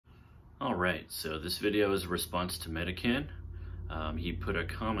Alright, so this video is a response to Medicann. He put a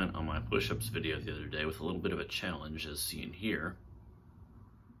comment on my push-ups video the other day with a little bit of a challenge, as seen here.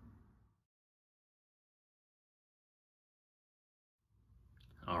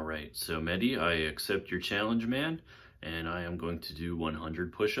 Alright, so Medi, I accept your challenge, man, and I am going to do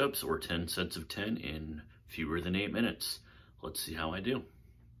 100 push-ups or 10 sets of 10 in fewer than 8 minutes. Let's see how I do.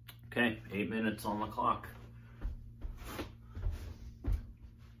 Okay, 8 minutes on the clock.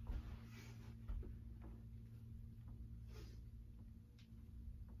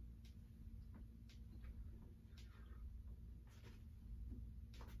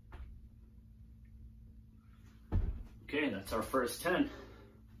 Okay, that's our first 10.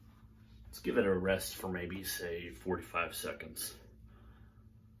 Let's give it a rest for maybe, say, 45 seconds.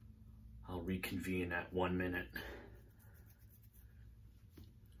 I'll reconvene at 1 minute.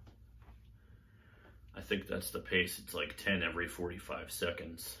 I think that's the pace. It's like 10 every 45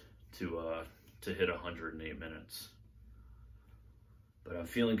 seconds to hit 108 minutes. But I'm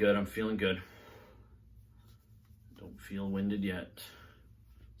feeling good, I'm feeling good. Don't feel winded yet,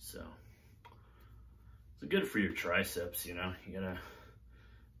 so. It's good for your triceps, you know. You gotta,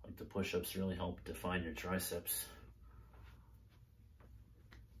 like, the push-ups really help define your triceps.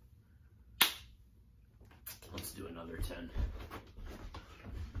 Let's do another 10.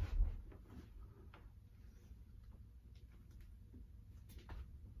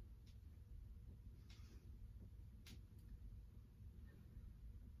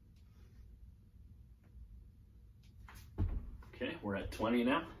 Okay, we're at 20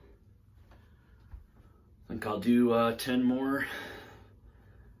 now. I think I'll do 10 more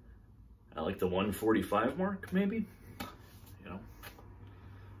at like the 145 mark, maybe. You know,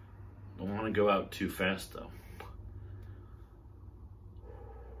 don't want to go out too fast though.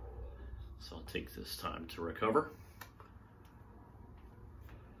 So I'll take this time to recover,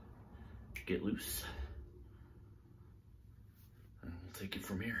 get loose, and we'll take it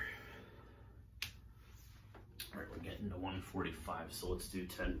from here. All right, we're getting to 145, so let's do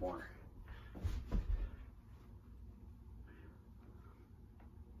 10 more.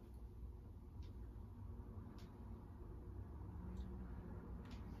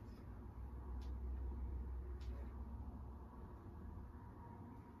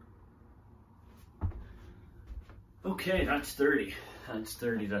 Okay, that's 30. That's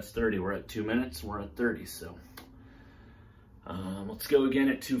 30, that's 30. We're at 2 minutes, we're at 30, so. Let's go again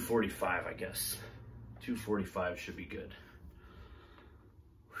at 245, I guess. 245 should be good.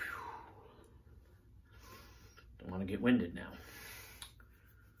 Whew. Don't want to get winded now.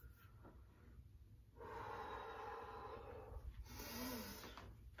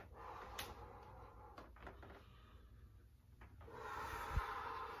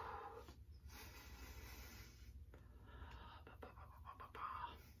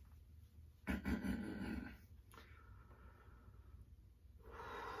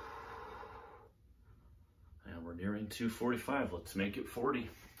 We're nearing 245. Let's make it 40.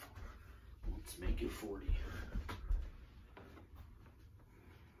 Let's make it 40.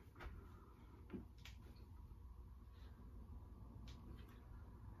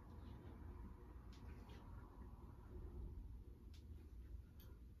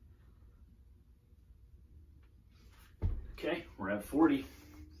 Okay, we're at 40.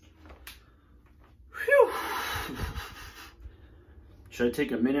 Whew. Should I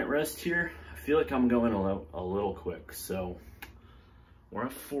take a minute rest here? I feel like I'm going a little quick, so we're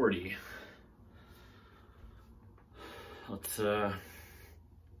at 40. Let's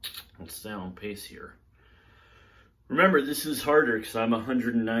stay on pace here. Remember, this is harder because I'm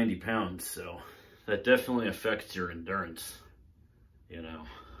 190 pounds, so that definitely affects your endurance, you know.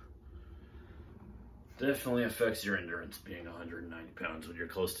 Definitely affects your endurance being 190 pounds when you're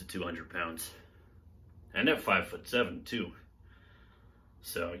close to 200 pounds. And at 5'7" too.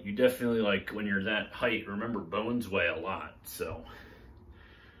 So you definitely, like, when you're that height, remember bones weigh a lot, so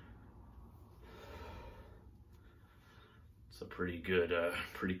it's a pretty good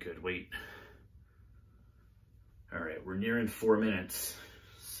weight. All right, we're nearing 4 minutes,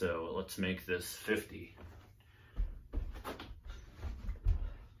 so let's make this 50.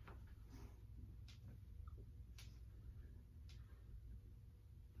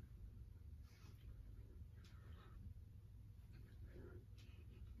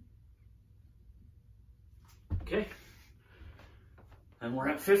 Okay, and we're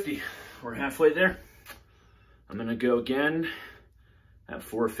at 50. We're halfway there. I'm gonna go again at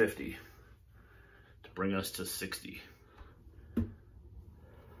 450 to bring us to 60.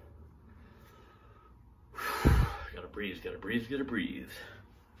 Gotta breathe, gotta breathe, gotta breathe.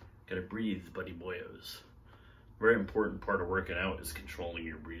 Gotta breathe, buddy boyos. very important part of working out is controlling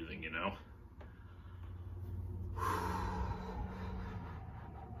your breathing, you know?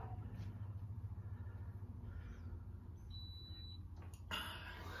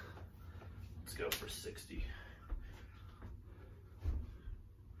 Let's go for 60.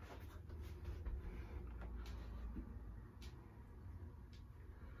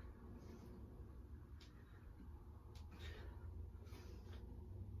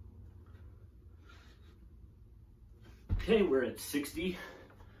 Okay, we're at 60,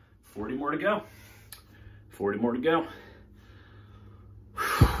 40 more to go. 40 more to go.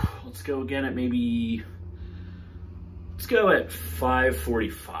 Let's go again at maybe, let's go at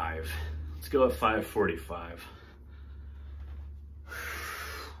 545. Let's go at 545.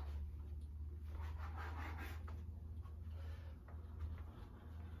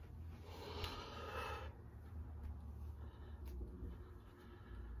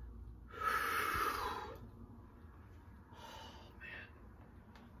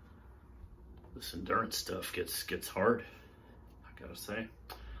 This endurance stuff gets hard, I gotta say.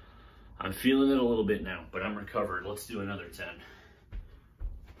 I'm feeling it a little bit now, but I'm recovered. Let's do another 10.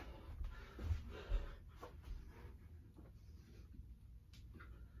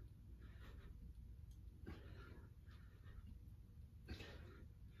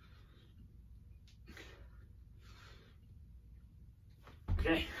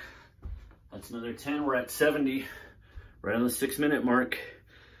 Okay, that's another 10. We're at 70, right on the 6-minute mark.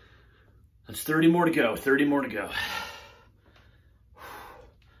 That's 30 more to go, 30 more to go.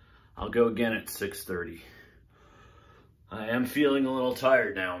 I'll go again at 6:30. I am feeling a little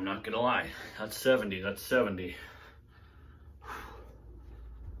tired now, I'm not gonna lie. That's 70, that's 70.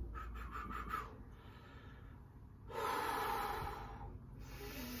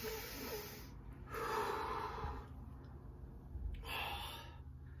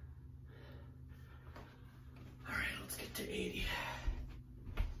 All right, let's get to 80.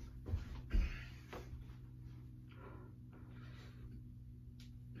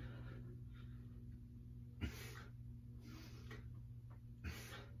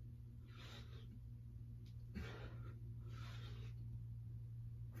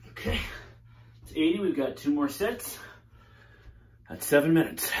 Okay, it's 80, we've got 2 more sets. That's 7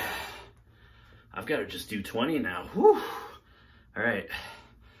 minutes. I've got to just do 20 now. Whew. All right.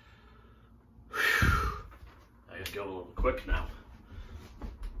 Whew. I gotta go a little quick now.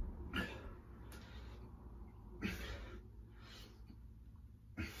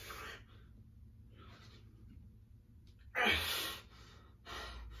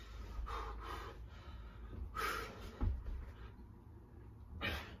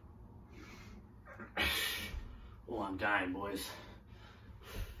 Oh, I'm dying, boys.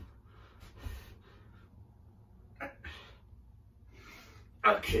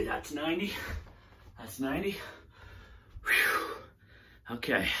 Okay, that's 90. That's 90. Whew.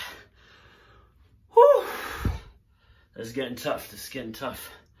 Okay. Whew. This is getting tough. This is getting tough.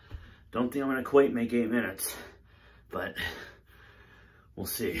 Don't think I'm gonna quite make 8 minutes, but we'll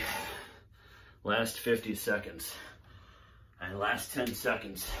see. Last 50 seconds. And last 10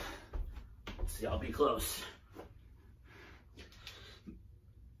 seconds. Let's see, I'll be close.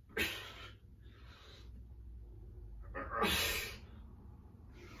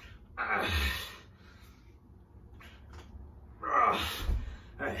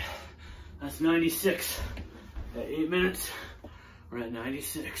 All right, that's 96. At 8 minutes, we're at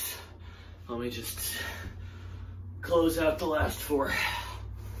 96. Let me just close out the last 4.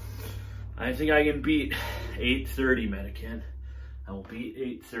 I think I can beat 8:30, Medicann. I will beat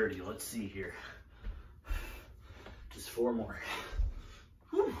 8:30. Let's see here. Just 4 more.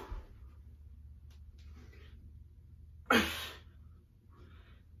 Whew.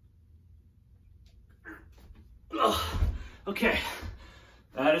 Oh, okay,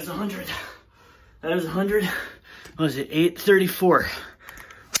 that is 100. That is 100. What was it, 8:34?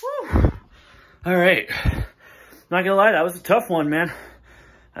 Woo. All right, not gonna lie, that was a tough one, man.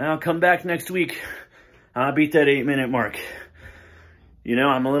 And I'll come back next week. I'll beat that 8-minute mark. You know,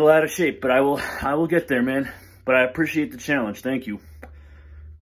 I'm a little out of shape, but I will get there, man. But I appreciate the challenge. Thank you.